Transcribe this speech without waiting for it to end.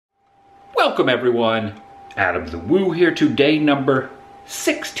Welcome everyone, Adam the Woo here to day number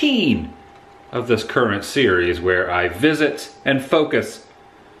 16 of this current series where I visit and focus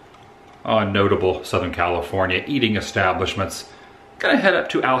on notable Southern California eating establishments. Gonna head up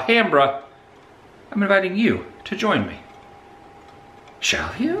to Alhambra. I'm inviting you to join me.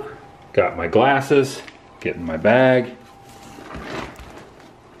 Shall you? Got my glasses, get in my bag.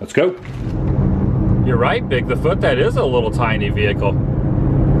 Let's go. You're right, Big the Foot, that is a little tiny vehicle.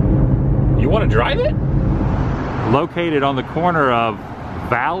 You want to drive it? Located on the corner of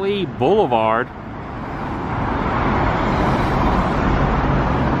Valley Boulevard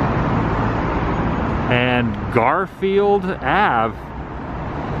and Garfield Ave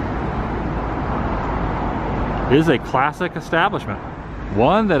is a classic establishment.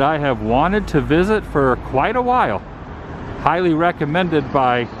 One that I have wanted to visit for quite a while. Highly recommended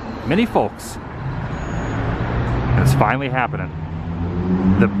by many folks. And it's finally happening.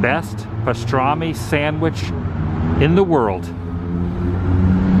 The best pastrami sandwich in the world.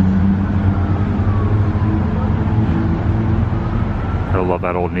 I love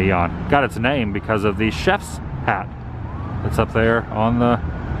that old neon. Got its name because of the chef's hat that's up there on the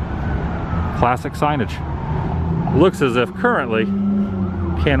classic signage. Looks as if currently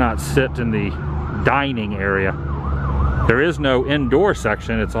cannot sit in the dining area. There is no indoor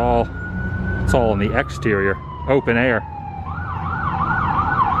section. It's all in the exterior, open air.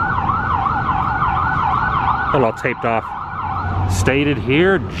 Got it all taped off. Stated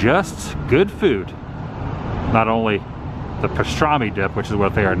here, just good food. Not only the pastrami dip, which is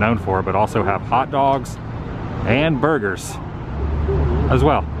what they are known for, but also have hot dogs and burgers as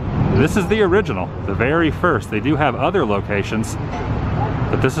well. This is the original, the very first. They do have other locations,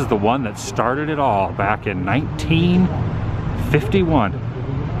 but this is the one that started it all back in 1951.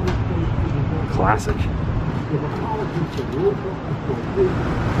 Classic.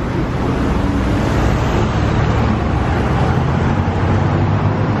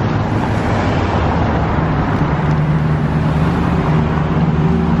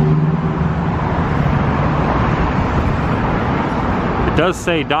 It does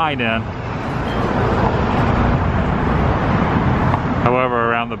say dine in. However,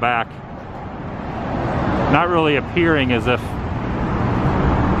 around the back, not really appearing as if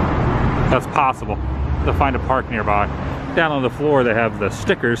that's possible to find a park nearby. Down on the floor they have the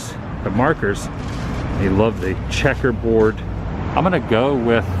stickers, the markers. They love the checkerboard. I'm gonna go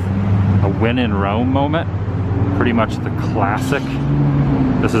with a when in Rome moment. Pretty much the classic.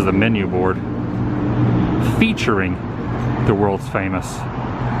 This is the menu board featuring the world's famous,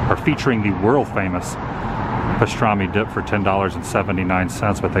 or featuring the world famous pastrami dip for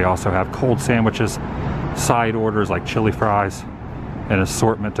 $10.79, but they also have cold sandwiches, side orders like chili fries, an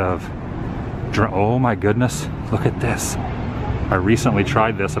assortment of oh my goodness, look at this. I recently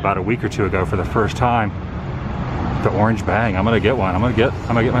tried this about a week or two ago for the first time. The orange bang. I'm gonna get one. I'm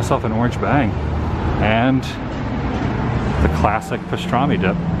gonna get myself an orange bang. And the classic pastrami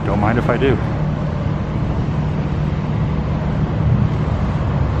dip. Don't mind if I do.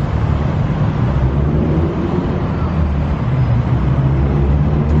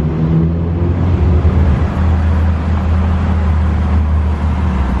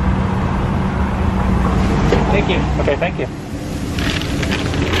 Thank you. Okay, thank you.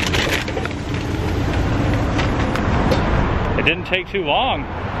 It didn't take too long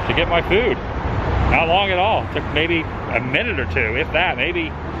to get my food. Not long at all. It took maybe a minute or two, if that,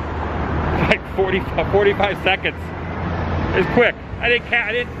 maybe like 45 seconds. It was quick. I didn't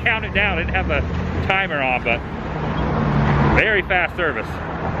count it down. I didn't have the timer on, but very fast service.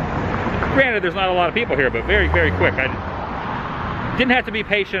 Granted, there's not a lot of people here, but very, very quick. I didn't have to be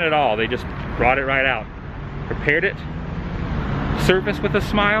patient at all. They just brought it right out. Prepared it, service with a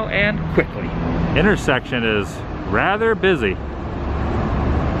smile, and quickly. Intersection is rather busy.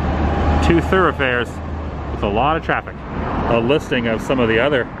 Two thoroughfares with a lot of traffic. A listing of some of the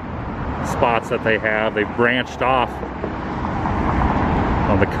other spots that they have. They branched off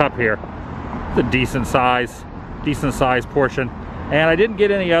on the cup here. It's a decent size portion. And I didn't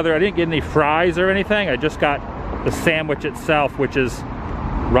get any fries or anything. I just got the sandwich itself, which is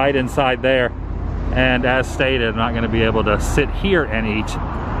right inside there. And as stated, I'm not going to be able to sit here and eat.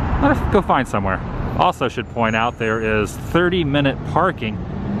 I'll have to go find somewhere. Also should point out there is 30-minute parking.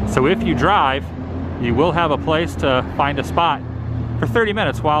 So if you drive, you will have a place to find a spot for 30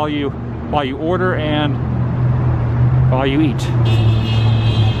 minutes while you order and while you eat.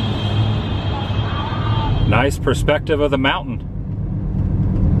 Nice perspective of the mountain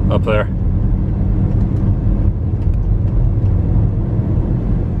up there.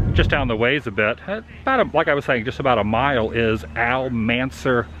 Just down the ways a bit, like I was saying, just about a mile is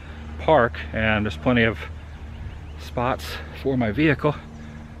Alhambra park, and there's plenty of spots for my vehicle.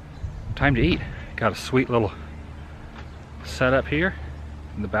 Time to eat. Got a sweet little setup here.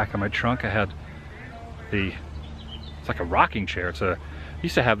 In the back of my trunk I had it's like a rocking chair. I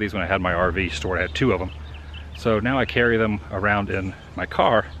used to have these when I had my RV stored. I had 2 of them. So now I carry them around in my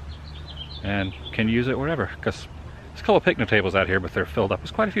car and can use it wherever, because there's a couple of picnic tables out here, but they're filled up.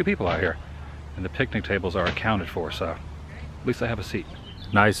 There's quite a few people out here, and the picnic tables are accounted for, so at least I have a seat.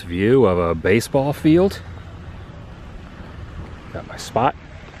 Nice view of a baseball field. Got my spot.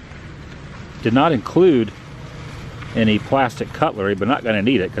 Did not include any plastic cutlery, but not going to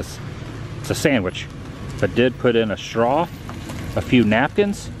need it because it's a sandwich. But did put in a straw, a few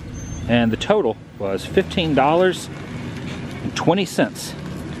napkins, and the total was $15.20.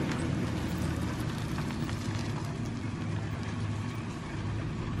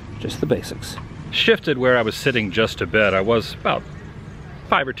 Just the basics. Shifted where I was sitting just a bit. I was about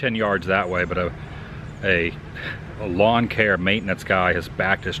 5 or 10 yards that way, but a lawn care maintenance guy has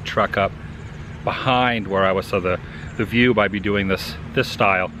backed his truck up behind where I was, so the view by me doing this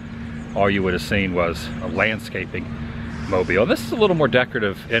style, all you would have seen was a landscaping mobile. This is a little more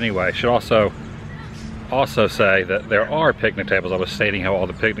decorative anyway. Should also say that there are picnic tables. I was stating how all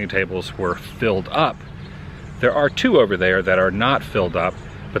the picnic tables were filled up. There are 2 over there that are not filled up,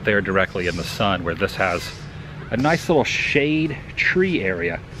 but they are directly in the sun, where this has a nice little shade tree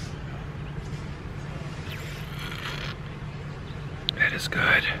area. That is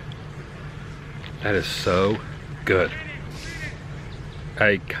good. That is so good.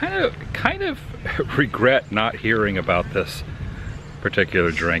 I kind of regret not hearing about this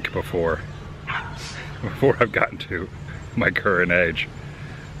particular drink before I've gotten to my current age,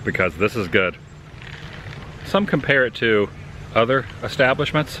 because this is good. Some compare it to other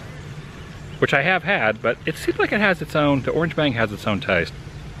establishments, which I have had, but it seems like it has its own, the Orange Bang has its own taste.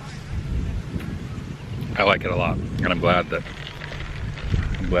 I like it a lot, and I'm glad that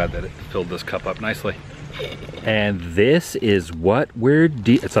it filled this cup up nicely. And this is what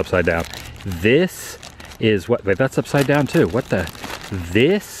it's upside down. This is what, wait, that's upside down too. What the,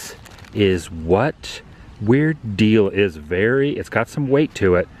 this is what weird deal is. It's got some weight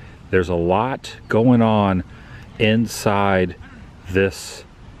to it. There's a lot going on inside this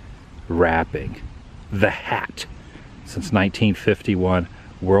wrapping. The hat, since 1951,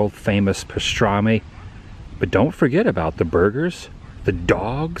 world famous pastrami. But don't forget about the burgers, the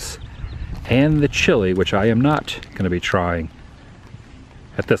dogs, and the chili, which I am not going to be trying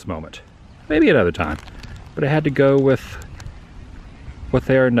at this moment. Maybe another time. But I had to go with what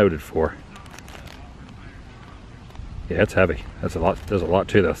they are noted for. Yeah, it's heavy. That's a lot. There's a lot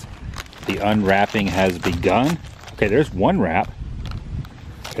to this. The unwrapping has begun. Okay, there's one wrap.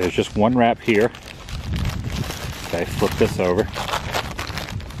 Okay, there's just one wrap here. Okay, flip this over.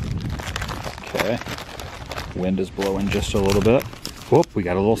 Okay. Wind is blowing just a little bit. Whoop, we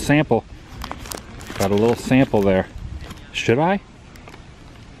got a little sample. Got a little sample there. Should I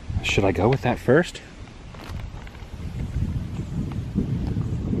go with that first?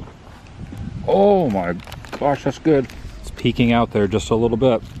 Oh my gosh, that's good. It's peeking out there just a little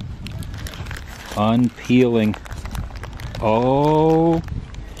bit. Unpeeling. Oh,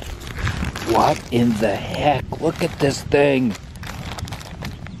 what in the heck? Look at this thing.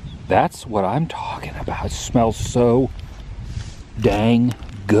 That's what I'm talking about. It smells so dang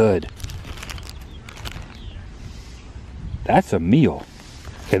good. That's a meal.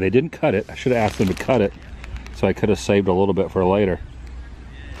 Okay, they didn't cut it. I should have asked them to cut it so I could have saved a little bit for later.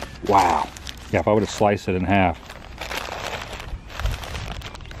 Wow. Yeah, if I would have sliced it in half,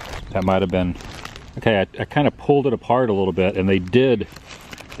 that might have been okay. I kind of pulled it apart a little bit, and they did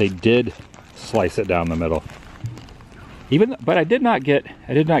slice it down the middle. But I did not get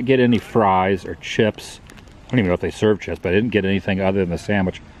any fries or chips. I don't even know if they serve chips, but I didn't get anything other than the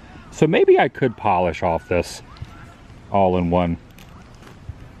sandwich. So maybe I could polish off this all in one.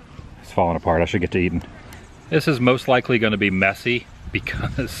 It's falling apart. I should get to eating. This is most likely going to be messy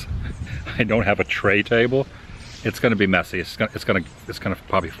because I don't have a tray table. It's going to be messy. It's going to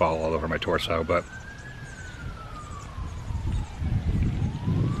probably fall all over my torso, but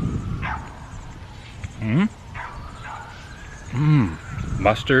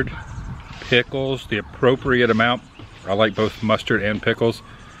mustard, pickles, the appropriate amount. I like both mustard and pickles,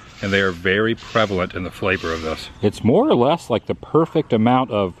 and they are very prevalent in the flavor of this. It's more or less like the perfect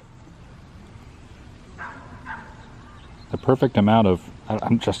amount of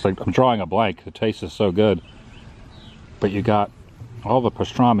I'm drawing a blank. The taste is so good. But you got all the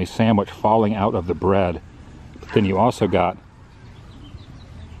pastrami sandwich falling out of the bread. But then you also got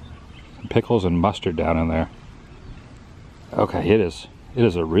pickles and mustard down in there. Okay, it is It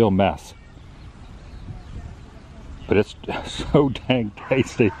is a real mess. But it's so dang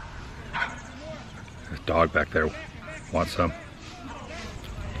tasty. This dog back there wants some.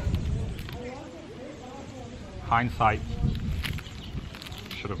 Hindsight,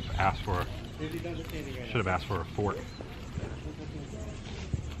 should have asked for a fork.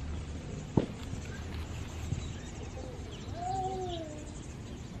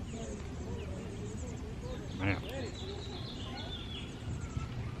 Man.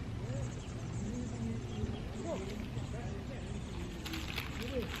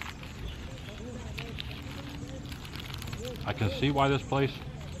 I can see why this place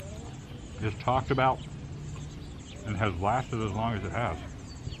is talked about and has lasted as long as it has.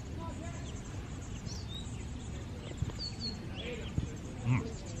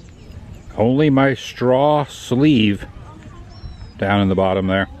 Only my straw sleeve down in the bottom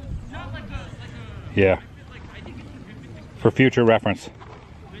there. Yeah. For future reference,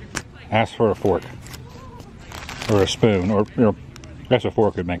 ask for a fork or a spoon, or I guess a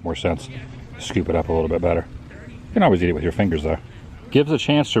fork would make more sense. Scoop it up a little bit better. You can always eat it with your fingers though. Gives a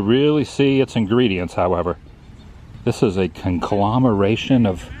chance to really see its ingredients, however. This is a conglomeration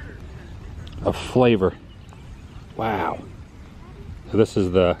of flavor. Wow. So this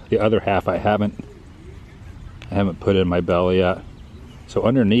is the other half I haven't put in my belly yet. So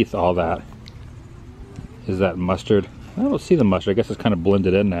underneath all that is that mustard. I don't see the mustard. I guess it's kind of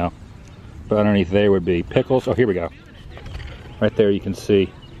blended in now. But underneath there would be pickles. Oh, here we go. Right there you can see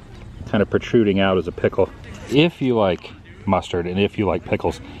kind of protruding out as a pickle. If you like mustard and if you like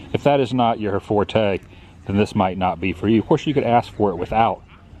pickles, if that is not your forte, then this might not be for you. Of course, you could ask for it without.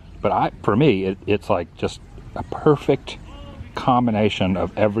 But for me, it's like just a perfect combination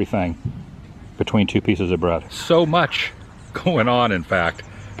of everything between two pieces of bread. So much going on, in fact,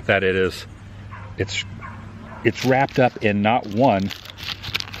 that it's wrapped up in not one,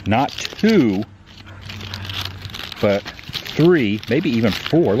 not two, but three, maybe even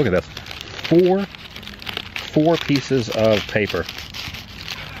four. Look at this. Four pieces of paper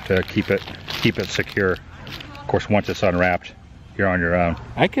to keep it secure. Of course, once it's unwrapped, you're on your own.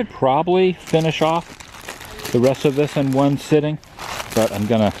 I could probably finish off the rest of this in one sitting, but I'm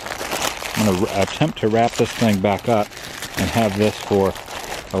gonna attempt to wrap this thing back up and have this for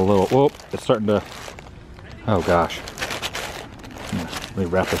a little. Whoop! It's starting to. Oh gosh. Let me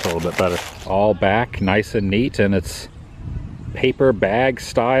wrap this a little bit better. All back, nice and neat, and it's paper bag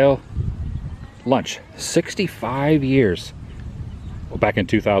style lunch. 65 years. Well, back in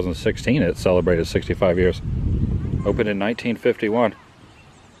 2016, it celebrated 65 years. Opened in 1951.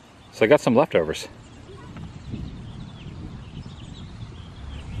 So I got some leftovers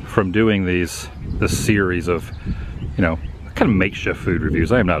from doing this series of, kind of makeshift food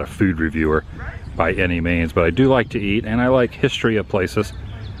reviews. I am not a food reviewer by any means, but I do like to eat, and I like history of places,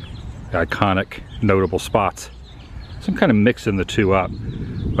 iconic, notable spots. So I'm kind of mixing the two up,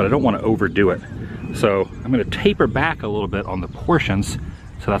 but I don't want to overdo it. So I'm going to taper back a little bit on the portions,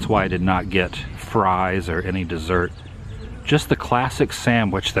 so that's why I did not get fries or any dessert. Just the classic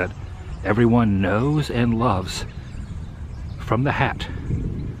sandwich that everyone knows and loves from the hat.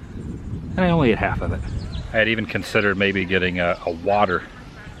 And I only ate half of it. I had even considered maybe getting a water,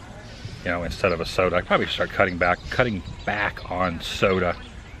 instead of a soda. I'd probably start cutting back on soda.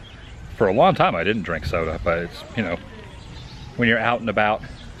 For a long time I didn't drink soda, but it's, when you're out and about,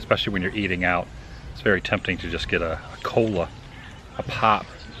 especially when you're eating out, it's very tempting to just get a cola, a pop,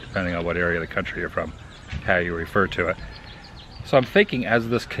 depending on what area of the country you're from, how you refer to it. So I'm thinking, as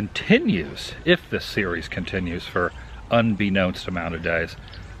this continues, if this series continues for unbeknownst amount of days,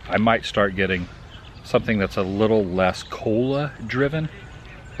 I might start getting something that's a little less cola driven,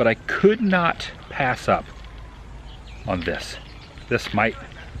 but I could not pass up on this. This might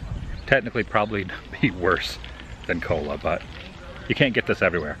technically probably be worse than cola, but you can't get this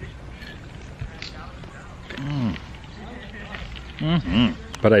everywhere.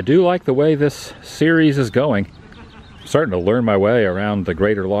 But I do like the way this series is going. I'm starting to learn my way around the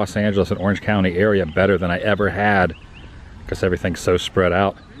greater Los Angeles and Orange County area better than I ever had, because everything's so spread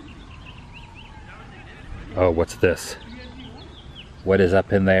out. Oh, what's this? What is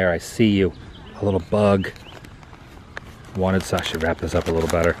up in there? I see you. A little bug. I should wrap this up a little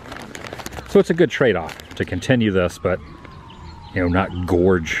better. So it's a good trade-off to continue this, but not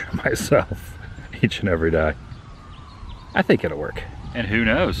gorge myself each and every day. I think it'll work. And who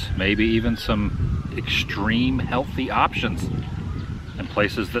knows, maybe even some extreme healthy options and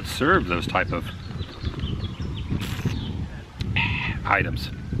places that serve those type of items.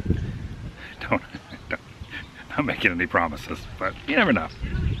 Don't make any promises, but you never know.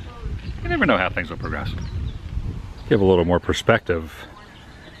 You never know how things will progress. Give a little more perspective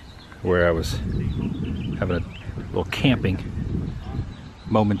where I was having a little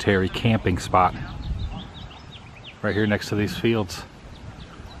momentary camping spot. Right here next to these fields,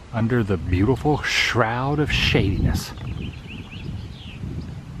 under the beautiful shroud of shadiness.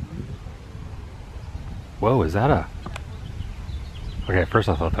 Whoa, is that a... Okay, at first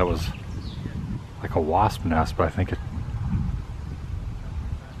I thought that was like a wasp nest, but I think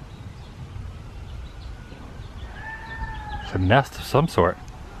it's a nest of some sort.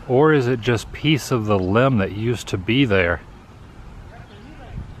 Or is it just piece of the limb that used to be there?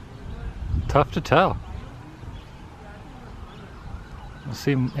 Tough to tell. I don't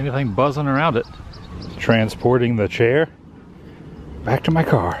see anything buzzing around it. Transporting the chair back to my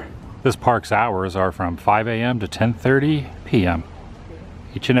car. This park's hours are from 5 a.m. to 10:30 p.m.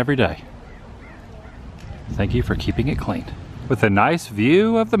 each and every day. Thank you for keeping it clean. With a nice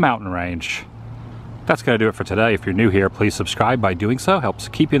view of the mountain range. That's going to do it for today. If you're new here, please subscribe. By doing so, helps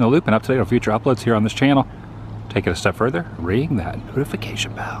keep you in the loop and up to date on future uploads here on this channel. Take it a step further, ring that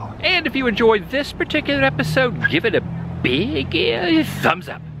notification bell. And if you enjoyed this particular episode, give it a big thumbs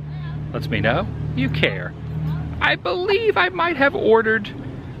up. Lets me know you care. I believe I might have ordered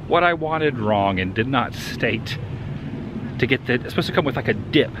what I wanted wrong and did not state to get the... It's supposed to come with like a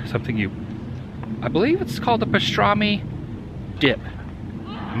dip, something you... I believe it's called the pastrami dip.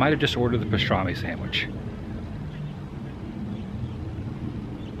 I might have just ordered the pastrami sandwich.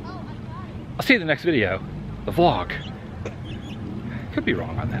 I'll see you in the next video, the vlog. Could be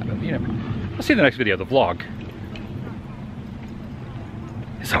wrong on that, but you know. I'll see you in the next video, the vlog.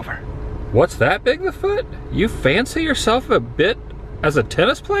 It's over. What's that, Bigfoot? You fancy yourself a bit as a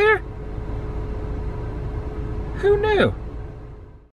tennis player? Who knew?